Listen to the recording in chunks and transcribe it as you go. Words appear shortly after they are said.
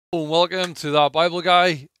Welcome to That Bible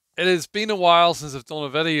Guy. It has been a while since I've done a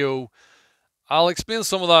video. I'll explain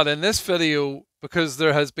some of that in this video because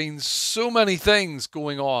there has been so many things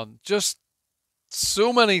going on. Just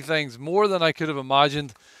so many things, more than I could have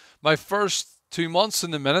imagined. My first 2 months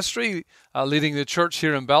in the ministry, leading the church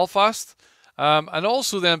here in Belfast, and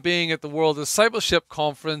also then being at the World Discipleship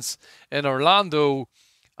Conference in Orlando.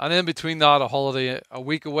 And in between that, a holiday a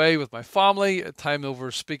week away with my family, a time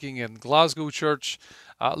over speaking in Glasgow church.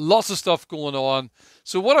 Lots of stuff going on.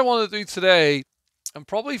 So what I want to do today, and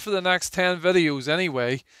probably for the next 10 videos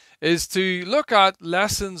anyway, is to look at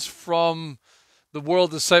lessons from the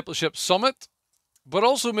World Discipleship Summit, but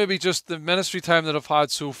also maybe just the ministry time that I've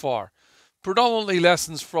had so far. Predominantly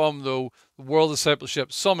lessons from the World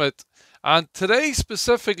Discipleship Summit. And today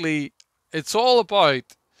specifically, it's all about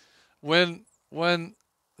when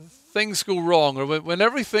things go wrong, or when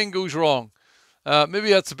everything goes wrong. Maybe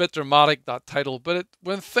that's a bit dramatic, that title, but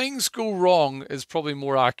when things go wrong is probably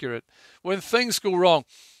more accurate. When things go wrong,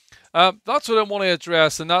 that's what I want to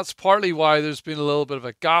address, and that's partly why there's been a little bit of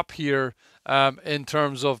a gap here in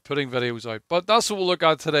terms of putting videos out. But that's what we'll look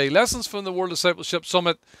at today. Lessons from the World Discipleship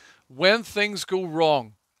Summit. When things go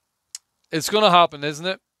wrong, it's going to happen, isn't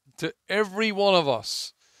it? To every one of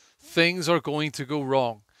us, things are going to go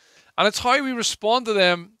wrong. And it's how we respond to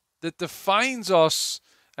them that defines us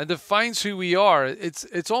and defines who we are.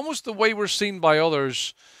 It's almost the way we're seen by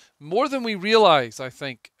others more than we realize, I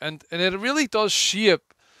think. And it really does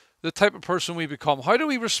shape the type of person we become. How do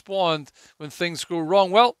we respond when things go wrong?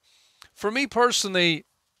 Well, for me personally,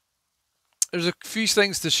 there's a few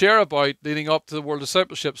things to share about leading up to the World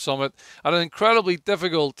Discipleship Summit and an incredibly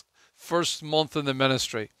difficult first month in the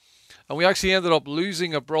ministry. And we actually ended up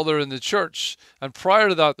losing a brother in the church. And prior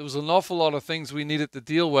to that, there was an awful lot of things we needed to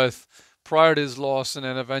deal with prior to his loss and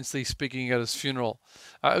then eventually speaking at his funeral.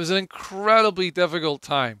 It was an incredibly difficult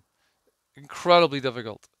time. Incredibly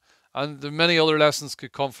difficult. And many other lessons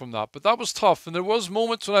could come from that. But that was tough. And there was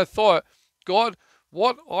moments when I thought, God,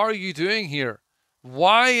 what are you doing here?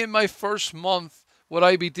 Why in my first month would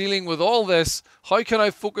I be dealing with all this? How can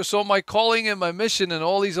I focus on my calling and my mission and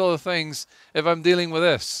all these other things if I'm dealing with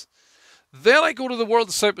this? Then I go to the World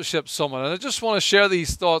Discipleship Summit, and I just want to share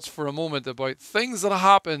these thoughts for a moment about things that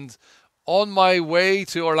happened on my way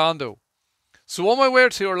to Orlando. So on my way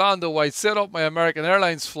to Orlando, I set up my American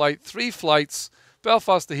Airlines flight, 3 flights,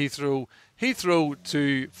 Belfast to Heathrow, Heathrow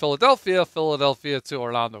to Philadelphia, Philadelphia to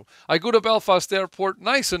Orlando. I go to Belfast Airport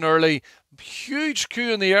nice and early, huge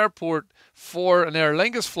queue in the airport for an Aer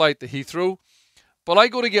Lingus flight to Heathrow, but I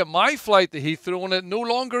go to get my flight to Heathrow and it no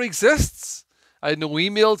longer exists. I had no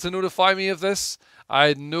email to notify me of this. I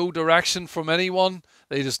had no direction from anyone.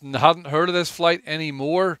 They just hadn't heard of this flight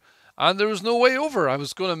anymore. And there was no way over. I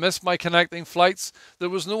was going to miss my connecting flights. There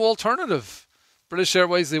was no alternative. British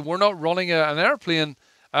Airways, they were not running an airplane.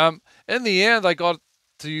 In the end, I got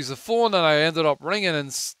to use the phone and I ended up ringing in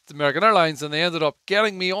American Airlines and they ended up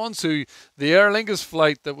getting me onto the Aer Lingus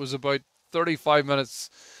flight that was about 35 minutes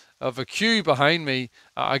of a queue behind me.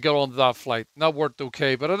 I got onto that flight. And that worked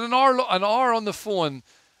okay. But at an hour on the phone,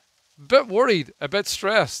 a bit worried, a bit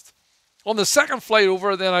stressed. On the second flight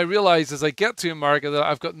over, then I realized as I get to America that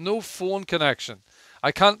I've got no phone connection.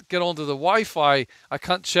 I can't get onto the Wi-Fi. I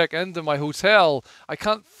can't check into my hotel. I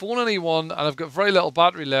can't phone anyone, and I've got very little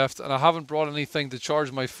battery left, and I haven't brought anything to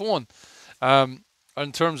charge my phone.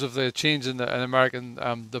 In terms of the change in American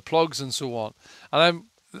the plugs and so on,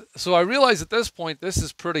 so I realize at this point this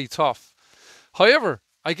is pretty tough. However,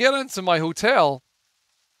 I get into my hotel,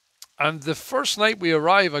 and the first night we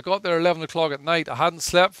arrive, I got there 11 o'clock at night. I hadn't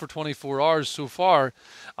slept for 24 hours so far.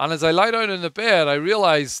 And as I lie down in the bed, I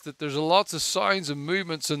realized that there's lots of sounds and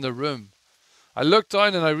movements in the room. I looked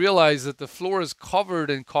down and I realized that the floor is covered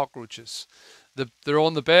in cockroaches. They're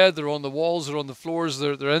on the bed, they're on the walls, they're on the floors,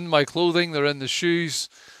 they're in my clothing, they're in the shoes.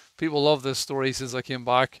 People love this story since I came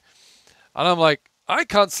back. And I'm like, I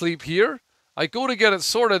can't sleep here. I go to get it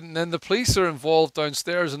sorted, and then the police are involved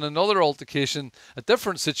downstairs in another altercation, a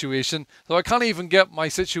different situation, so I can't even get my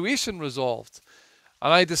situation resolved.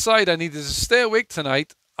 And I decide I need to stay awake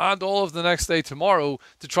tonight and all of the next day tomorrow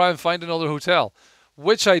to try and find another hotel,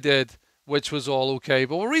 which I did, which was all okay.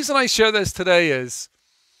 But the reason I share this today is,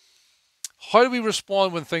 how do we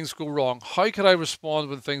respond when things go wrong? How could I respond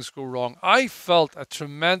when things go wrong? I felt a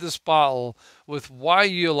tremendous battle with why are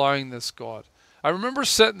you allowing this, God? I remember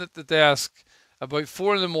sitting at the desk about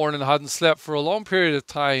 4 in the morning, hadn't slept for a long period of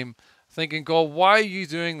time, thinking, God, why are you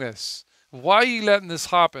doing this? Why are you letting this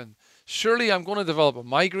happen? Surely I'm going to develop a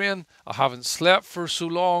migraine. I haven't slept for so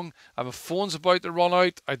long. My phone's about to run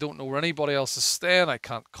out. I don't know where anybody else is staying. I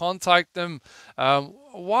can't contact them.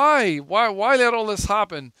 Why? Why let all this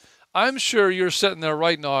happen? I'm sure you're sitting there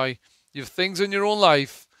right now. You have things in your own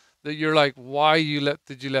life that you're like, why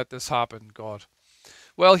did you let this happen, God?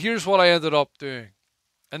 Well, here's what I ended up doing.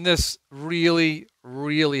 And this really,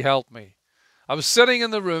 really helped me. I was sitting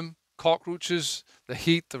in the room, cockroaches, the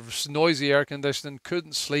heat, the noisy air conditioning,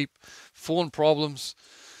 couldn't sleep, phone problems,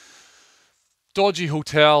 dodgy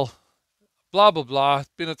hotel, blah, blah, blah.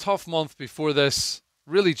 Been a tough month before this,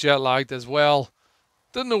 really jet lagged as well.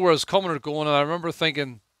 Didn't know where I was coming or going, and I remember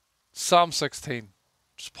thinking, Psalm 16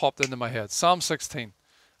 just popped into my head. Psalm 16.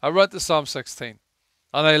 I read the Psalm 16,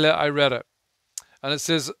 and I read it. And it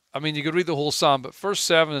says, I mean, you could read the whole psalm, but verse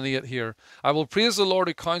 7 and 8 here. I will praise the Lord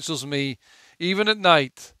who counsels me. Even at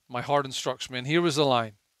night, my heart instructs me. And here was the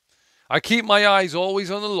line. I keep my eyes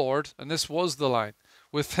always on the Lord. And this was the line.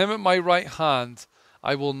 With him at my right hand,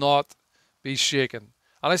 I will not be shaken.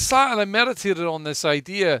 And I sat and I meditated on this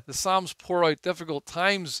idea. The Psalms pour out difficult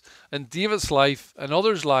times in David's life and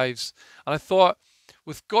others' lives. And I thought,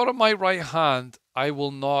 with God at my right hand, I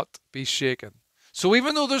will not be shaken. So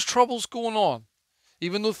even though there's troubles going on,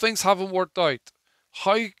 even though things haven't worked out,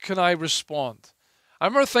 how can I respond? I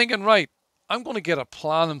remember thinking, right, I'm going to get a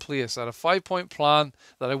plan in place. I had a 5-point plan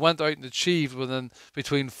that I went out and achieved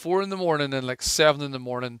between 4 in the morning and like 7 in the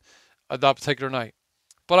morning at that particular night.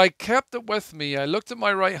 But I kept it with me. I looked at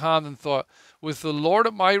my right hand and thought, with the Lord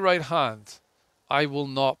at my right hand, I will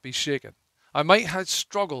not be shaken. I might have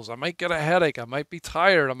struggles. I might get a headache. I might be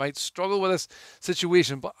tired. I might struggle with this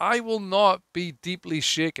situation, but I will not be deeply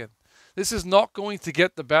shaken. This is not going to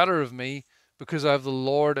get the better of me because I have the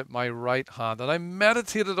Lord at my right hand. And I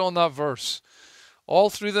meditated on that verse all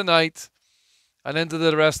through the night and into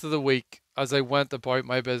the rest of the week as I went about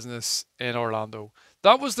my business in Orlando.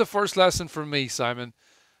 That was the first lesson for me, Simon.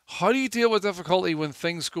 How do you deal with difficulty when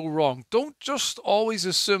things go wrong? Don't just always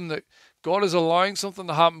assume that God is allowing something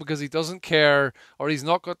to happen because he doesn't care or he's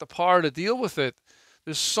not got the power to deal with it.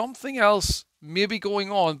 There's something else maybe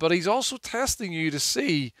going on, but he's also testing you to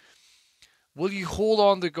see, will you hold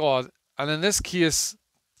on to God? And in this case,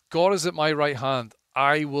 God is at my right hand.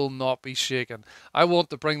 I will not be shaken. I want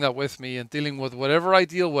to bring that with me in dealing with whatever I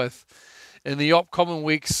deal with in the upcoming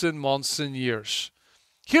weeks and months and years.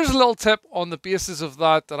 Here's a little tip on the basis of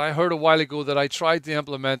that I heard a while ago that I tried to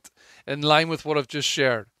implement in line with what I've just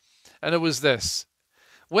shared. And it was this.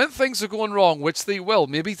 When things are going wrong, which they will,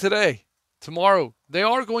 maybe today, tomorrow, they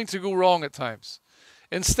are going to go wrong at times.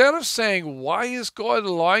 Instead of saying, why is God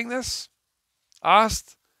allowing this?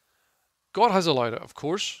 Asked, God has allowed it, of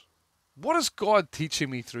course. What is God teaching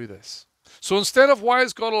me through this? So instead of why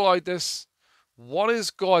has God allowed this, what is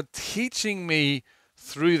God teaching me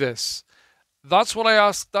through this? That's what I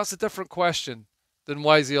ask. That's a different question than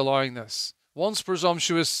why is he allowing this. One's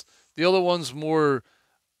presumptuous, the other one's more,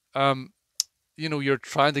 you're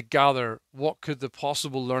trying to gather what could the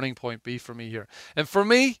possible learning point be for me here. And for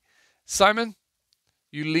me, Simon,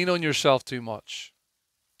 you lean on yourself too much.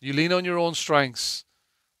 You lean on your own strengths.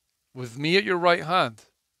 With me at your right hand,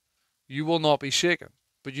 you will not be shaken.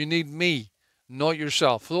 But you need me, not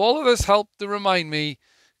yourself. So all of this helped to remind me,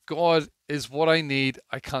 God is what I need.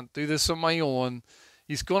 I can't do this on my own.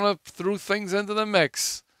 He's going to throw things into the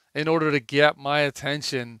mix in order to get my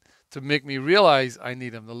attention, to make me realize I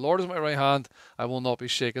need him. The Lord is my right hand. I will not be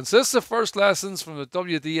shaken. So this is the first lessons from the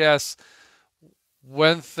WDS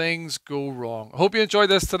when things go wrong. I hope you enjoyed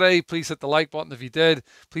this today. Please hit the like button if you did.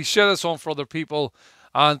 Please share this on for other people.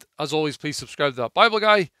 And as always, please subscribe to that Bible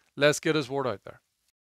Guy. Let's get his word out there.